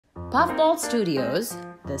Puffball Studios,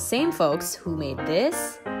 the same folks who made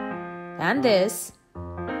this, and this,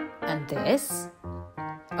 and this,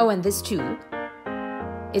 oh, and this too,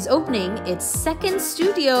 is opening its second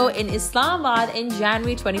studio in Islamabad in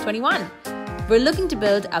January 2021. We're looking to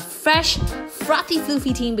build a fresh, frothy,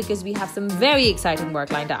 floofy team because we have some very exciting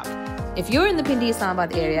work lined up. If you're in the Pindi,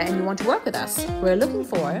 Islamabad area and you want to work with us, we're looking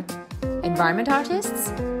for environment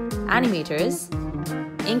artists, animators,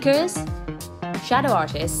 inkers, shadow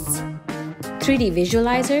artists, 3D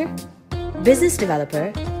visualizer, business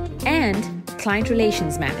developer, and client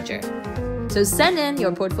relations manager. So send in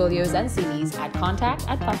your portfolios and CVs at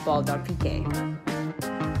contact@puffball.pk.